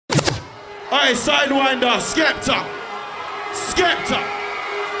Alright, Sidewinder, Skepta. Skepta.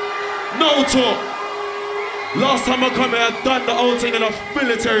 No talk. Last time I come here, I done the old thing in a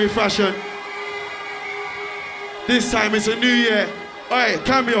military fashion. This time it's a new year. Alright,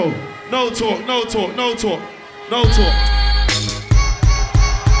 Cameo. No talk, no talk, no talk, no talk.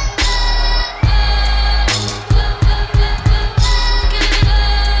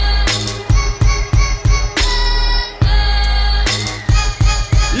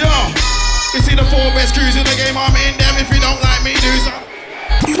 Yo, you see the 4 best crews in the game, I'm in them. If you don't like me, do so.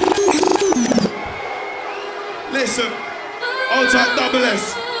 Listen, I'll type double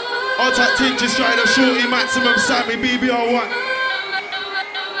S. I'll type Tinky Strider, Shorty, Maximum, Sammy, BBR1.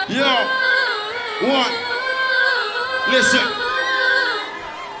 Yo, one. Listen.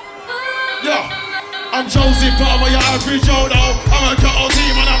 Yo, I'm Joseph Palmer, your average Joe though. I'm a cut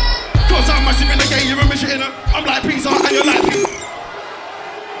team and cause I'm massive in the game, you remember shit in it. I'm like pizza and you like me.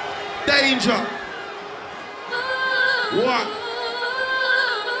 Danger. One.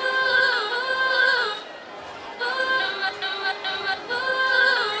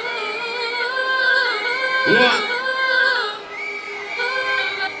 One.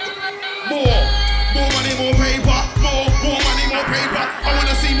 More money, more paper. More money, more paper. I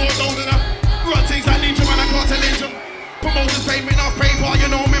wanna see more dough than run things like Ninja Man, I can't tell Ninja. Promoters pay me enough paper, you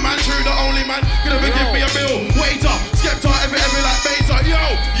know me man, true the only man. Gonna give me a bill, waiter, Skepta, every like Vader. Yo,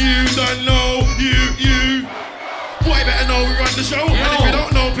 you don't know, you. Boy, better know we run the show. Yo. And if you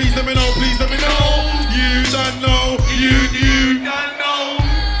don't know, please let me know, please let me know. You don't know, you don't know.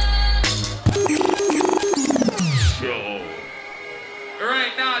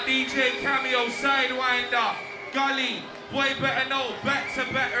 Right now, DJ Cameo, Sidewinder, Gully, boy better know, back to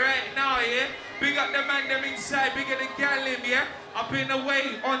back right now, yeah? Big up the man them inside, bigger the gal him, yeah? Up in the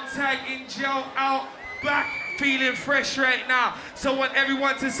way, on tag, in jail, out, back, feeling fresh right now. So I want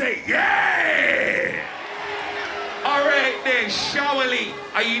everyone to say, yeah! Alright then, Showerly,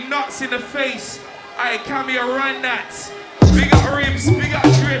 are you nuts in the face? Alright, Cameo, run that. Big up rims, big up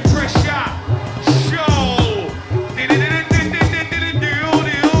drip, fresh shot. Show!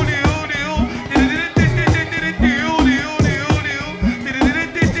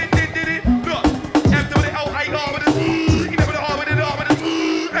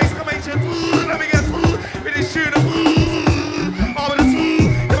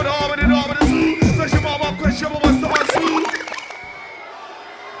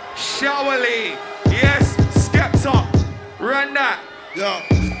 Showerly, yes, Skepta, run that. Yeah.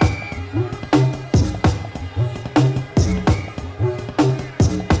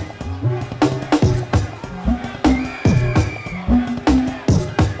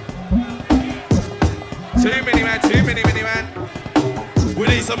 Too many man. We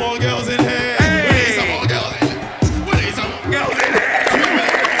need some more girls in here. Hey. We need some more girls in here. We need some more girls in here.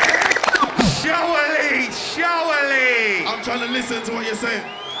 Showerly. I'm trying to listen to what you're saying.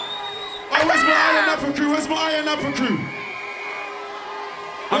 Oh, where's my Iron Apple crew? Where's my Iron Apple crew?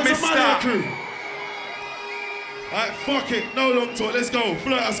 I missed that. Crew? Alright, fuck it. No long talk. Let's go.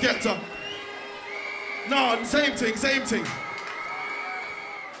 Flirta, Skepta. No, same thing.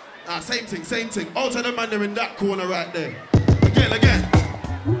 Ah, same thing. Alter the man there in that corner right there. Again.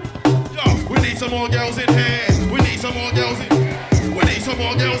 Yo, we need some more girls in here. We need some more girls in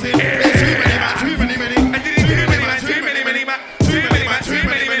here. There's too many man.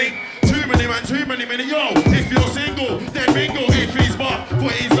 Too many. Yo, if you're single, then bingo. If he's buff,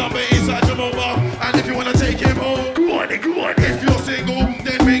 put his number inside your mobile. And if you wanna take him home, go on. If you're single,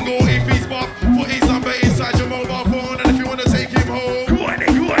 then bingo. If he's buff, put his number inside your mobile phone. And if you wanna take him home, go on.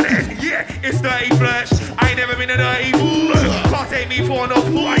 Yeah, it's dirty flash. I ain't never been a dirty fool. Can't take me for no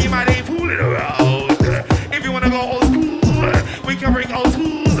fool. I ain't mad, ain't fooling around. If you wanna go old school, we can bring old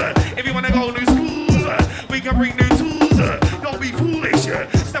tools. If you wanna go new school, we can bring new tools. Don't be foolish.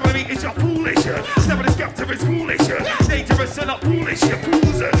 Step on me, it's your foolish. Step on the Skepta, it's foolish. Dangerous and not foolish.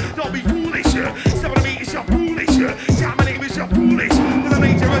 Fools, don't be foolish. Step on me, it's your foolish. Yeah, my name is your foolish. Cause I'm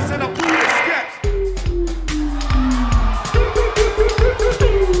dangerous and not foolish. Skept.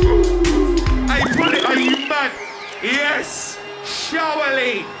 Hey, brother, are you mad? Yes,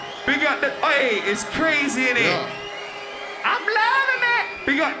 Showerly. Big up the, hey, it's crazy in it. Yeah. I'm loving it.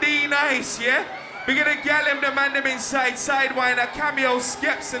 Big up D Nice, yeah? Big up the gal them, the man them inside, Sidewinder, Cameo,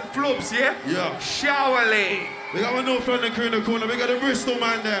 Skeps and Flubs, yeah? Yeah. Showerly. We got my North London crew in the corner. We got the Bristol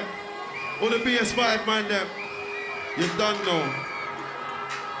man them. All the BS5 man them. You done know.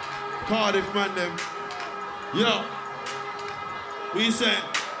 Cardiff man them. Yo. What you saying?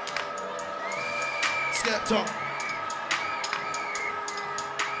 Skepta.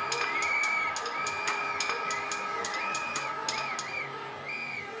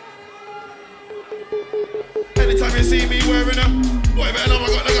 Anytime you see me wearing a boy, better know I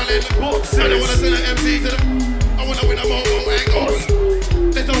got the gun in the box. I don't wanna send an MC to them. I wanna win a momo angles.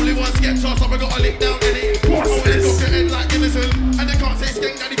 There's only one Skepta, so I gotta lick down in it. I wanna look your head like innocent, and they can't say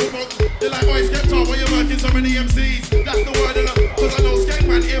Skeng Daddy football. They're like, boy, Skepta, why you working so many MCs? That's the word, cause I know Skeng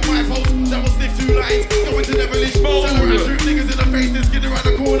Man in my post. That will sniff 2 lines, going to devilish. Tell her I shoot niggas in the face, then skid around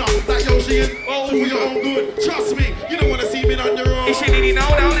the corner. Like, yo, she is all for your own good. Trust me, you don't wanna see me on your own. It's shitty, no,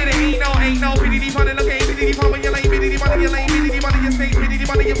 it ain't no, PDD fun in the game, PDD fun when you're lane, PDD fun in your lane, PDD fun in your stage, PDD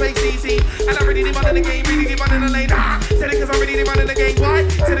fun in your face, CC. And I'm ready to run in the game, PDD fun in the lane. Said it cause I'm ready to run in the game, why?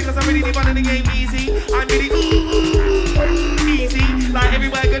 Said it cause I'm ready to run in the game, easy. I'm really easy. Like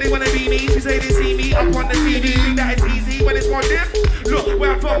everywhere good they wanna be me. She say they see me up on the TV, think that it's easy when it's more diff. Look,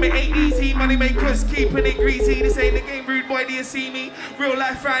 where I'm from it ain't easy. Money makers keeping it greasy. This ain't the game, rude boy, do you see me? Real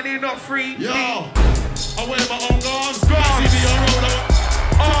life Friday, not free. Yo, I wear my own guns. See me on roller.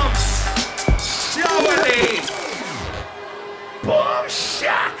 Arms. Showerly. Boom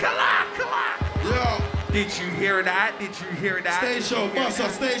shakalaka. Yo. Did you hear that? Did you hear that? Stage show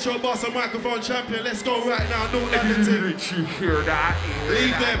boss, microphone champion. Let's go right now. No London team. Did you hear that?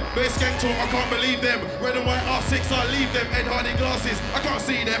 Leave them. Bass gang talk, I can't believe them. Red and white R6, I leave them. Ed Hardy glasses, I can't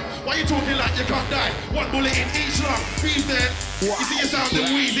see them. Why you talking like you can't die? 1 bullet in each lung. Breathe them. You see you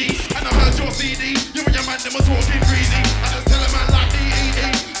sounding wheezy. And I heard your CD. You and your man, them was talking greasy. I just tell a man like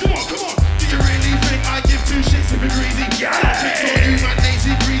DEE. Come on. Do you really think I give 2 shits if it's greasy? Yeah. You man,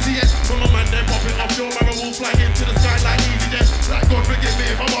 AC greasy, yes. From a man, then popping off your man, will fly into the sky like easy, yes. Like, God forgive me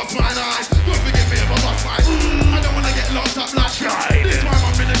if I lost my eyes. God forgive me if I lost my eyes. I don't wanna get locked up like this time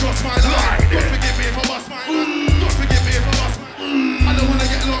I'm gonna cross my line. God forgive me if I lost my eyes. God forgive me if I lost my eyes. I don't wanna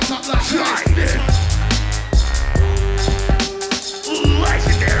get locked up like this.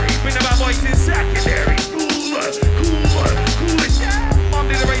 Legendary, been about boys in secondary. Cool, yeah. Mom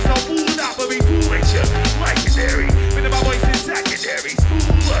did a race on fool up, but we foolish. Legendary, been about boys in secondary.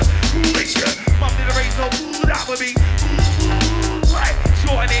 Foolish, mom did a race on fool up, but we like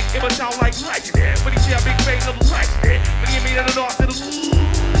shorten it would sound like legendary. When you see a big face of legendary, when you meet the north to the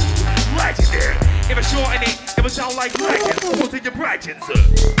legendary. If I shorten it would sound like legend. Go to your legends.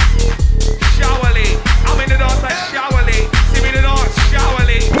 Showerly, I'm in the dance like Showerly. See me in the dance,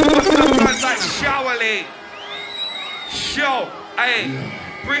 Showerly. What's the dance like Showerly? Show, hey,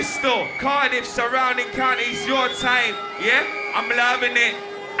 Bristol, Cardiff, surrounding counties, your time, yeah? I'm loving it.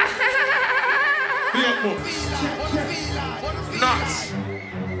 Nuts.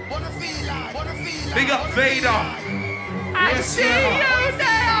 Big up Vader. I see you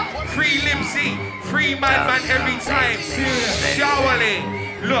there. Free Lipsy, free man every time. Showerly.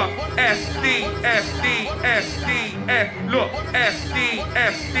 Look, FD, look,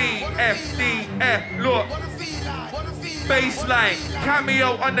 FD, look. Baseline, Cameo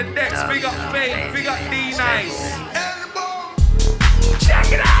on the decks, big up Faith, big up D Nice.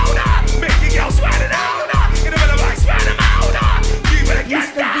 Check it out, making y'all sweat it out, in the middle of like sweat them out, you better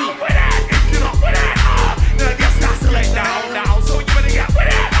get down with it, if you're not with it, then I guess that's to lay down, so you better get with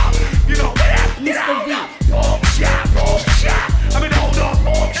it, you know with it, get out, boom shot, I'm in the hold on,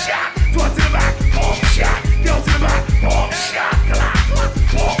 boom shot, front to the back, boom shot, girls to the back, boom shot,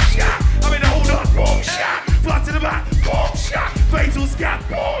 boom shot, I'm in the hold on, boom shot, front to the back, boom shot, fatal scat,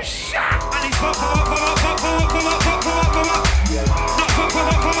 boom shot, and he's come up.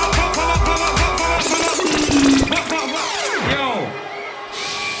 Yo,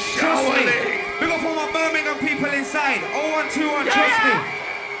 trust me, we got for my Birmingham people inside, 0121, trust me,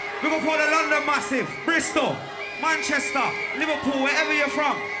 we got for the London Massive, Bristol, Manchester, Liverpool, wherever you're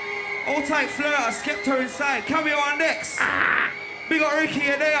from. All type Flirta, Skepta inside. Cameo on next. We got Ricky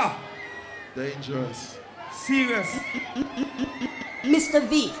in there. Dangerous. Serious. Mr.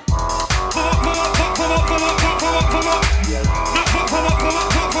 V.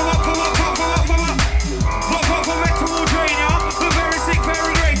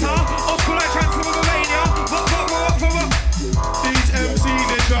 These MCs,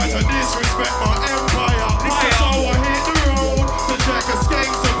 they try to disrespect my empire. So I hit the road to check a skeng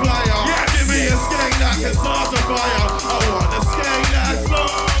supplier. Give me a skeng that can start a fire. I want a skeng that's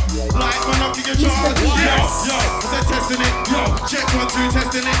long, like my knocking your child. Yo, they're testing it. Yo, check 1, 2,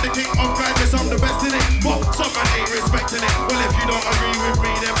 testing it. The king of grinders, I'm the best in it. But some man ain't respecting it. Well, if you don't agree with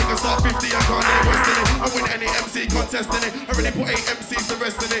me, then we can start 50 and can't get rest in it. I win any MC contesting it. I really put 8 MCs to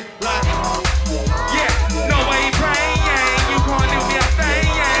rest in it. Like, yeah, no way praying. You can't do me a thing,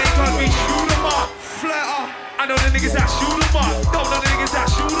 cause we shoot 'em up. Flirta. I know the niggas that shoot 'em up. Don't know the niggas that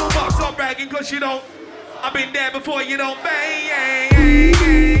shoot 'em up. Stop bragging cause you don't. I've been there before, you don't bang. The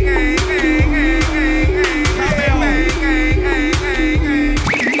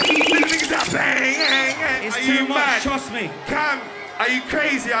niggas that bang. Trust me. Cam, are you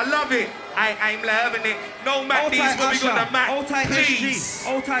crazy? I love it. I'm loving it. No Mac D's, but we got the Mac. Old tight Please.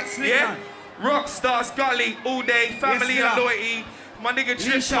 SG. Old tight Slick. Yeah? Rockstar, Scully, all day, family Yes, and loyalty. My nigga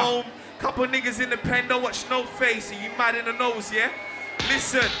Trish Lisha. home. Couple niggas in the pen, don't watch no face. Are you mad in the nose, yeah?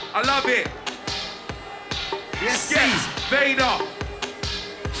 Listen, I love it. Yes, Skepta, Vader,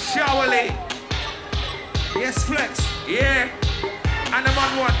 Showerly. Yes, Flex. Yeah. And I'm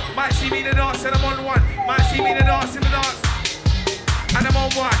on one. Might see me in the dance and I'm on one. Might see me in the dance and I'm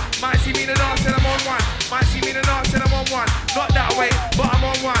on one. Might see me in the dance and I'm on one. Might see me in the dance and I'm on one. Not that way, but I'm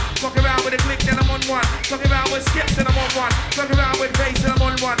on one. Talk around with a click, then I'm on one. Talk around with skips, then I'm on one. Talk around with bass, then I'm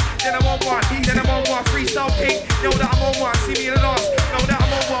on one. Then I'm on one. Then I'm on one. Freestyle king. Know that I'm on one. See me in the dance. Know that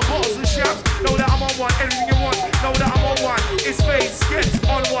I'm on one. Bottles and shots. Know that I'm on one. Everything you want. Know that I'm on one. It's Face, Skips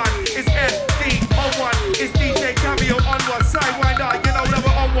on one. It's FD on one. It's DJ Cameo on one. Sidewinder, you know that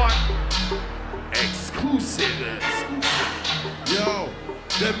we're on one. Exclusive. Yo,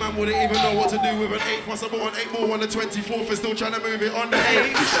 them man wouldn't even know what to do with an 8 plus I'm on 8 more on the 24th and still trying to move it on the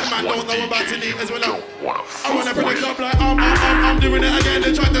 8. That man don't know about to need as well. I wanna put the club like I'm doing it again.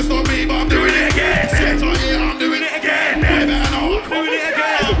 They tried to stop me, but I'm doing it again. Skepta, yeah, I'm doing it again. Boy better know I'm doing it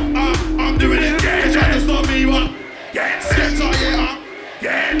again. I'm doing it again. They tried to stop me, but Skepta,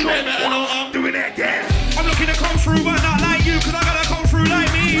 yeah, boy better know I'm doing it again. I'm looking to come through, but not like you, cause I gotta come through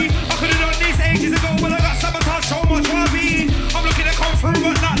like me. I could've done this ages ago, but I got sabotaged so much RB. I'm looking to come through,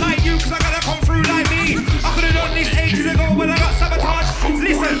 but not like you, cause I gotta come through like me. I could've done this ages ago, but I got sabotaged.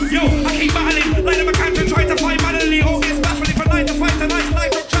 Listen, yo, I keep battling like the McCanton trying to find Madeline. Oh, it's baffling for 9 to 5 tonight,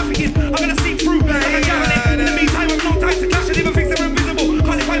 light up trafficking. I'm gonna see through like a javelin. In the meantime, I've no time to clash and even things that are invisible.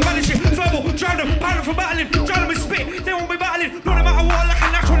 Can't define vanishing, verbal, drown them, pirate for battling, drown them with spit. They won't be battling, no matter what, like a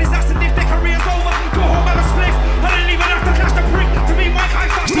natural disaster. If their career's over, go home, have a spliff. I didn't even have to clash the prick. To me, Mike, I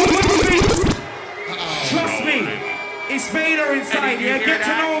fast on my street. Trust me, it's Vader inside, yeah? Get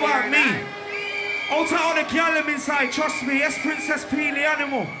to know about me. I'll tell all the gyal inside, trust me. Yes, Princess P, the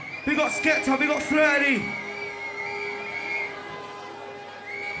animal. We got Skepta, we got Flirta D.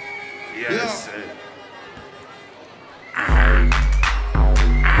 Yes.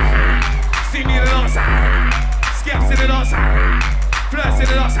 See me in the dance. Skepta in the dance. Flirta in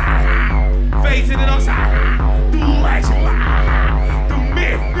the dance. Face in the dance. The legend. The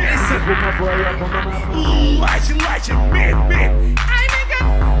myth. Listen. Legend. Myth. I'm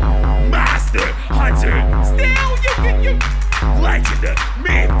a master hunter. Still you. Legend.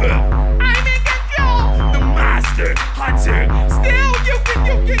 Myth. I'm in control. The master hunter. Still you.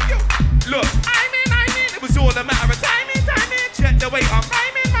 Look, I'm in. It was all a matter of timing. Check the way I'm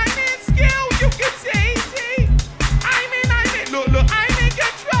rhyming. Skill, you can see. I'm in. Look, I'm in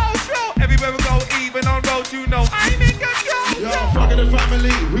control. Everywhere we go, even on road, you know I'm in control. Yo, fucking the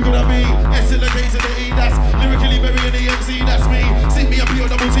family, we gotta be S in the K to the E, that's lyrically burying the MC, that's me. Sing me a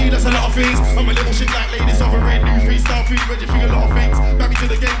P-O-double-T, that's a lot of things. I'm a little shit like ladies offering new freestyle food, ready for a lot of things. Married to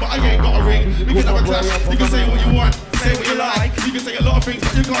the game, but I ain't got a ring. We can have a clash, you can say what you want, say what you like. You can say a lot of things,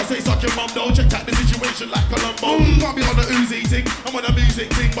 but you can't say suck your mum, though. Check out the situation like Columbo. Can't be on the Uzi thing, I'm on the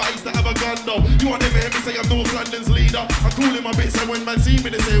music thing, but I used to have a gun though. You won't ever hear me say I'm North London's leader. I'm calling my bits, and when man see me,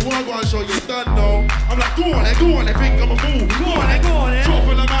 they say, well, go and show you done though. I'm like, go on, they think I'm a fool. Go on, draw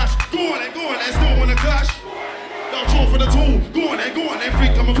for the mash. Go on, they still wanna clash. Now draw for the tool. Go on, they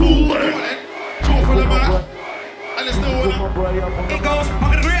think I'm a fool. Go on, draw for the mash. And they still wanna. It goes,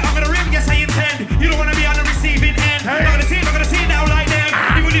 I'm gonna rip, yes I intend. You don't wanna be on the receiving end. I'm gonna see it now like them.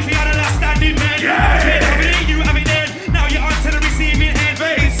 Even if you had a last standing man. Have it in, you have it then. Now you're on to the receiving end.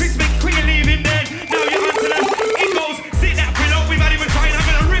 Fix me quick and leaving then. Now you're on to the. It goes, sit that pillow, we've had even tried. I'm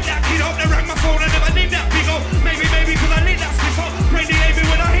gonna rip that kid up, then rang my phone. I never need that big up. Maybe, cause I lit that slip up. Brandy Levy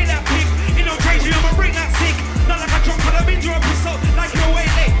when I hit that pig. You know, crazy, I'ma bring that sick. Not like I drunk, but I've been drunk, so like you're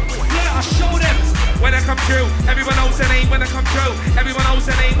waiting. Yeah, I show them. When I come true, everyone knows the name when I come true. Everyone knows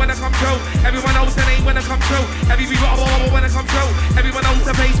the name when I come true. Everyone knows the name when I come true. Everyone when I come true. Everyone knows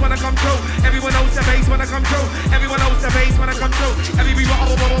the bass when I come true. Everyone knows the bass when I come true. Everyone knows the bass when I come true.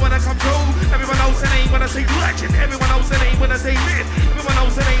 Everyone when I come true. Everyone knows the name when I say legend. Everyone knows the name when I say myth. Everyone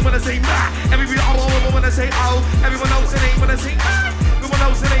knows the name when I say ma. Everyone when I say oh. Everyone knows the name when I say ma. Everyone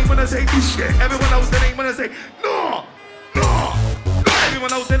knows the name when I say shit. Everyone knows the name when I say no.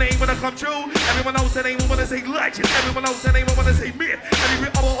 Everyone knows the name when I come true. Everyone knows the name when I say legend. Everyone knows the name when I say myth. Everyone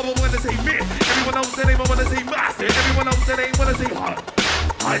when I say myth. Everyone knows the name when I say master. Everyone knows the name when I say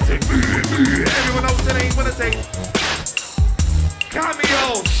I say everyone knows the name when I say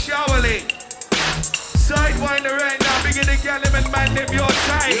Cameo, Showerly, Sidewinder right now. Bigger the Gallum and man, them your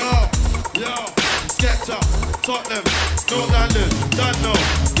time. Yo, Skepta, Tottenham, North London, don't know.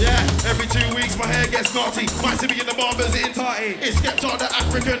 Yeah, every 2 weeks, my hair gets naughty. Might see me in the barbers in tarty. It's Skepta the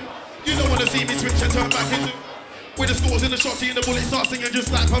African. You don't wanna see me switch and turn back into. With the scores in the shotty and the bullets start singing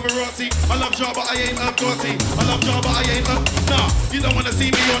just like Pavarotti. I love Jar but I ain't Gotti. I love Jar but I ain't Nah, you don't wanna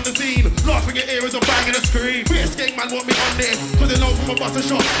see me on the scene. Laughing at ear as I'm banging a scream. Weird skate man want me on there. Cause they know from a buster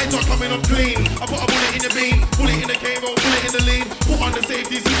shot, it's not coming up clean. I put a bullet in the beam, bullet in the Cameo, bullet in the lean. Put on the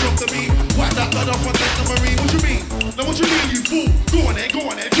safety, switch off the beam. Wipe that blood off my neck, the marine. What you mean? Now what you mean, you fool? Go on there,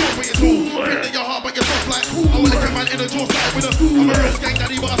 draw for your tool. Think that you're hard but you're soft like I will lick a man in a jaw side with a I'm a real skank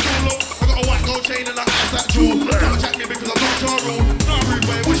daddy but I still look. I got a white gold chain and I eyes that jewel. Don't check me because I'm not your rule. Nah, rude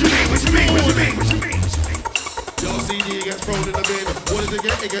way. What you mean? What you mean? What you mean? What you mean? Your CD gets thrown in the bin. What does it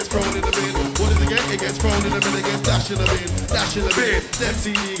get? It gets thrown in the bin. What does it get? It gets thrown in the bin. It gets dashed in the bin. Dash in the bin. Them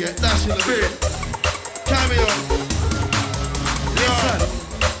CD get dashed in the bin. Cameo. Listen.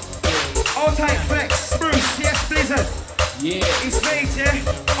 All tight flex. Bruce. Yes, Blizzard. Yeah. It's made, yeah.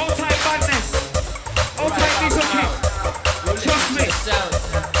 All tight badness. All tight diesel kick. Trust me.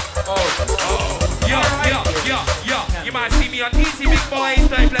 You might see me on easy big boys,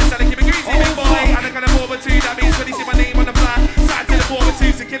 30 plus, and I keep it greasy big boy. And I got a 4x2, that means when you see my name on the fly. Side to the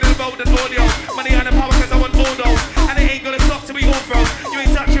 4x2, so killing the golden audio. Money on the power, cause I want all those. And it ain't gonna stop till we all throw. You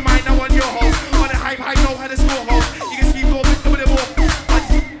ain't touching mine, I want your hoes. On the hype, know how to score hoes. You can keep going with the ball.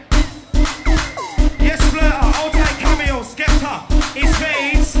 Yes, Flirta, all tight Cameo, Skepta. It's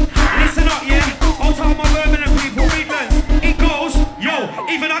Vades. Listen up, yeah. All tight my Birmingham people, Midlands. It goes, yo,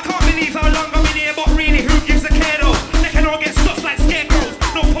 even I can't believe how long I've been here, but really, who gives a care though? They can all get stuffed like scarecrows.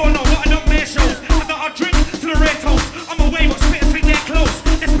 No porno, what I don't bear shows. I got a drink to the red toast. I'm away, but spitters think they're close.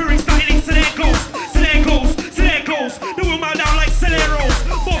 Their spirits starting links to their ghost. So there goes, so there goes. The woman down like Celeros.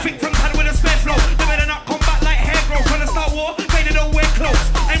 Four victims had with a spare flow. They better not come back like hair growth. When I start war, Vader don't wear clothes.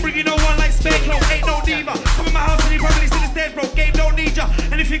 I ain't bringing no one like spare clothes. Ain't no diva. Come in my house and you probably see the stairs, bro. Game don't need ya.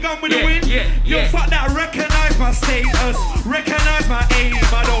 And if you're gone with the win, yo, fuck that. Recognize my status. Recognize my aim.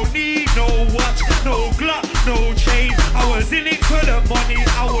 I don't need no watch, no Glock, no chain. I was in it for the money.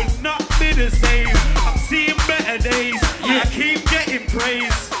 I would not be the same. I'm seeing better days. I keep getting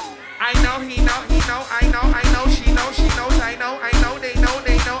praise. I know, he know, I know, she knows, I know, they know,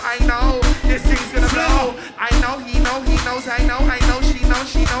 I know. This thing's gonna blow. I know, he knows, I know,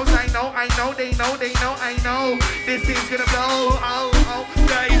 she knows, I know, they know, I know. This thing's gonna blow. Oh,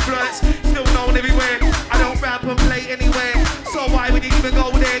 dirty flirts, still known everywhere. I don't rap and play anywhere. So why would you even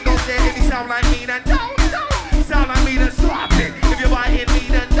go there? If you sound like me, then don't. Sound like me, then stop it. If you're biting me,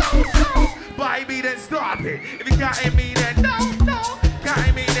 then don't. Bite me, then stop it. If you're catting me, then don't.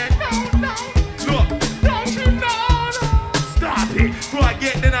 Catting me, then no. Look, don't you know? Stop it. Before I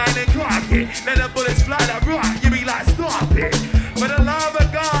get the 9 and crack it. Let the bullets fly like rock. You be like, stop it. For the love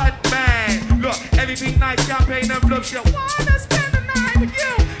of God, man. Look, everything nice, champagne and flubs. You wanna spend the night with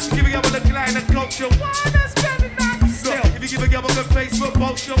you. Give a girl a look like a coach. You wanna spend the night with you. If you give a girl a good Facebook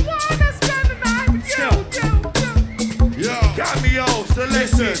post, you wanna spend the night with you. Yeah. Cameo, so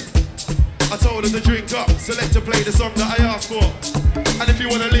listen. I told her to drink up, select to play the song that I asked for. And if you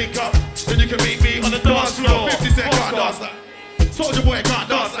wanna link up, then you can meet me on the dance floor. 50 Cent can't dance like Soulja Boy can't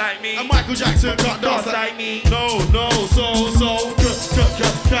dance like me. And Michael Jackson can't dance like me. No,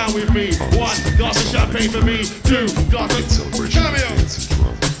 down with me. 1 glass of champagne for me. 2 glass of Cameo.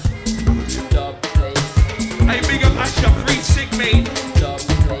 Hey, big up Asha, free sick mate.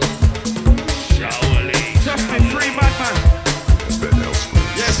 Surely. Just a free madman.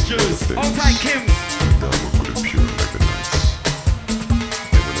 Yes, Jules. All tight Kim.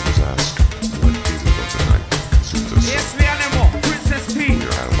 Yes, the animal. Princess P.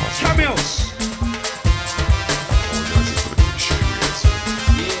 Cameo.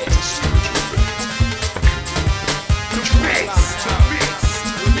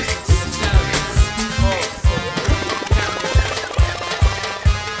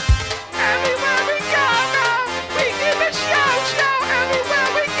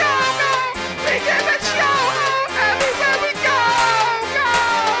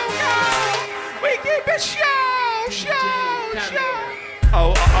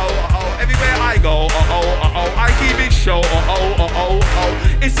 Everywhere I go, I keep it show,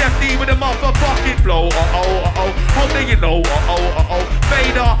 It's FD with a motherfucking flow, How do you know,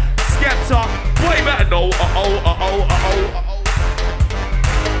 Vader, Skepta, boy better know,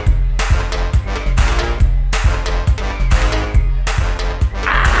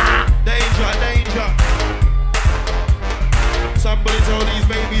 Danger. Somebody tell these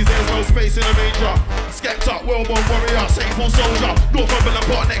babies there's no space in a major. Skepta, well-born warrior, faithful soldier. Northumberland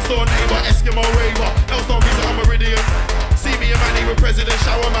part next door neighbor, Eskimo raver. Else don't visit a meridian. See me a man with President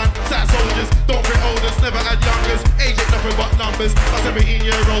Showerman. Sat soldiers, don't fit olders, never had youngers. Age ain't the nothing but numbers. My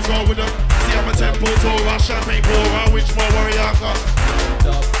 17-year-olds roll with them. See, I'm a temple tourer, champagne pourer. Which more warrior I got?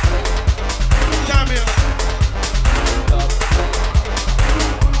 Cameo.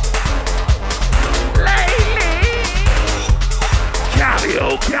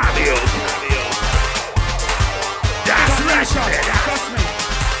 Cameo. That's right, trust me.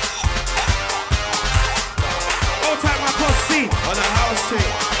 All time my cross seat. On the house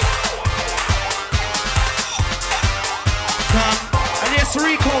seat. And yes,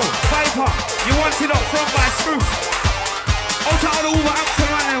 Rico, Viper, you want it up front by Spruce. All time all over Hampton,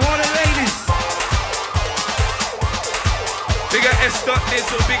 man, all the ladies. Big up Escott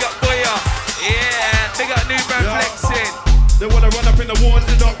Nizzle, big up Boya. Yeah, big up New Brand Flexing. They wanna run up in the wars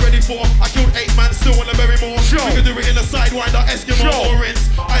they're not ready for. I killed 8 man, still wanna bury more. Sure. We can do it in a Sidewinder, Eskimo or rinse.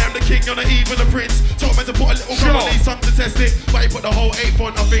 I am the king, you're not even the prince. Told me to put a little gun on these, something to test it. But he put the whole 8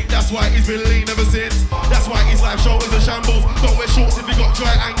 on, I think that's why he's been lean ever since. That's why his life show is a shambles. Don't wear shorts if you got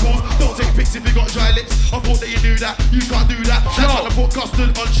dry ankles. Don't take pics if you got dry lips. I thought that you knew that, you can't do that. That's trying to put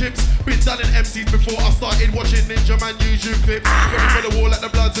custard on chips. Been done in MCs before I started watching Ninja Man YouTube clips. Ready for the wall like the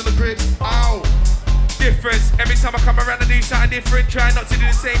bloods in the cribs. Ow. Difference. Every time I come around and do something different, try not to do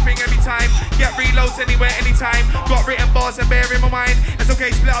the same thing every time. Get reloads anywhere, anytime. Got written bars and bear in my mind. It's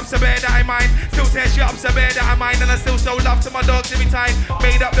okay, split up so bear that I mind. Still tear shit up so bear that I mind. And I still show love to my dogs every time.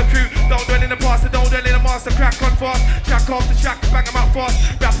 Made up the crew, don't dwell in the past, don't dwell in the master. Crack on fast, track off the track, bang them up fast.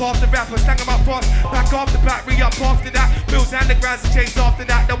 Rap off the rapper, stang them up fast. Back off the back, re-up after that. Bills and the grounds to chase after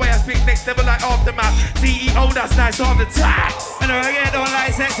that. The way I speak next level like aftermath. CEO, that's nice off the tax. And I get don't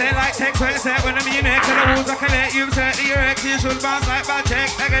like sex, they like text, when I say when I'm in your neck. And the rules I can let you set to your ex, you should bounce like bad check,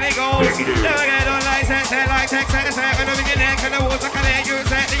 like it goes. Never get on like sex, they like text, when I'm in your neck. And the rules I can let you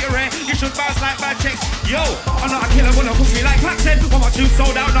set to your ex, you should bounce like bad checks. Yo, I'm not a killer, but I push me like Claxton. But my tunes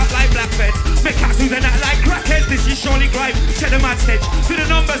sold out, not like black beds. Make cats who they're not like crackheads. This is surely grime, check the mad stage. Do the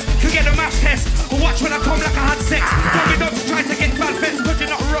numbers, can get the math test. But watch when I come like I had sex. Don't be dumb to try to get bad bets, but you're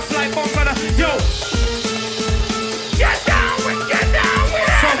not rough like Bon Brother. Yo, get down with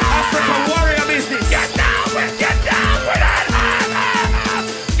some African warrior business. Get down with it. Get down with it.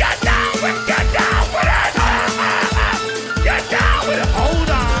 Get down with it. Hold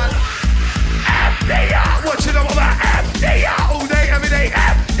on. FDR. What you know about FDR? All day, every day,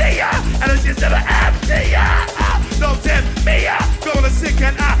 FDR. And it's just never FDR. No tip, me going to sick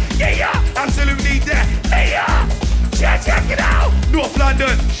and yeah, absolutely there. Check it out. North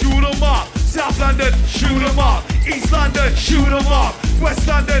London, shoot 'em up. South London, shoot 'em up. East London, shoot 'em up. West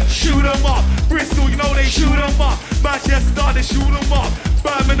London, shoot 'em up. Bristol, you know they shoot 'em up. Manchester, they shoot 'em up.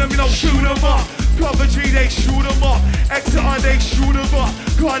 Birmingham, you know, shoot 'em up. Coventry, they shoot 'em up. Exeter, they shoot 'em up.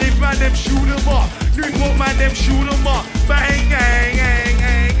 Cardiff, man, them shoot 'em up. Newport, man, them shoot 'em up. Bang, gang, gang,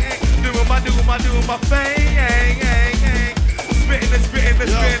 gang, gang. Doing my thing, gang, gang. Spitting the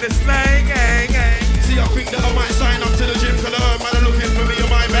slang, gang, gang. See, I think that I might sign up to the gym, cause I heard man are looking for me on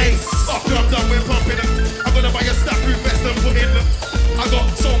my base. After I'm done with pumping them, I'm gonna buy a stack proof vest and put in them. I got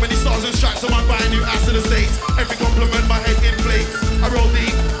so many stars and stripes, so I'm buying new ass in the States. Every compliment my head inflates. I roll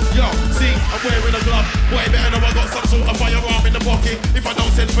deep, yo, see, I'm wearing a glove. Boy, better know I got some sort of firearm in the pocket. If I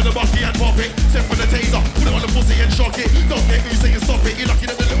don't send for the bucky and pop it, send for the taser, put it on the pussy and shock it. Don't get who saying stop it, you're lucky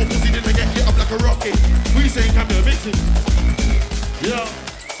that the little pussy didn't get hit up like a rocket. Who you saying can be a victim? Yeah.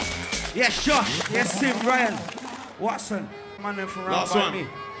 Yes, Josh. Yes, Sim, Ryan. Watson. Man, them from Last round by one. me.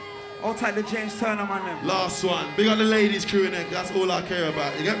 I'll take the James Turner, man. Them. Last one. Big on the ladies crew in there, that's all I care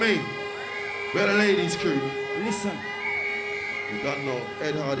about. You get me? We're the ladies crew. Listen. You don't know.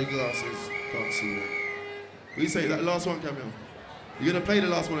 Ed Hardy glasses. Can't see that. We say that last one, Cameo. You gonna play the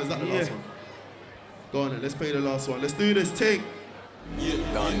last one? Or is that the last one? Go on then. Let's play the last one. Let's do this thing. DJ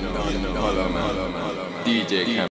Cameo.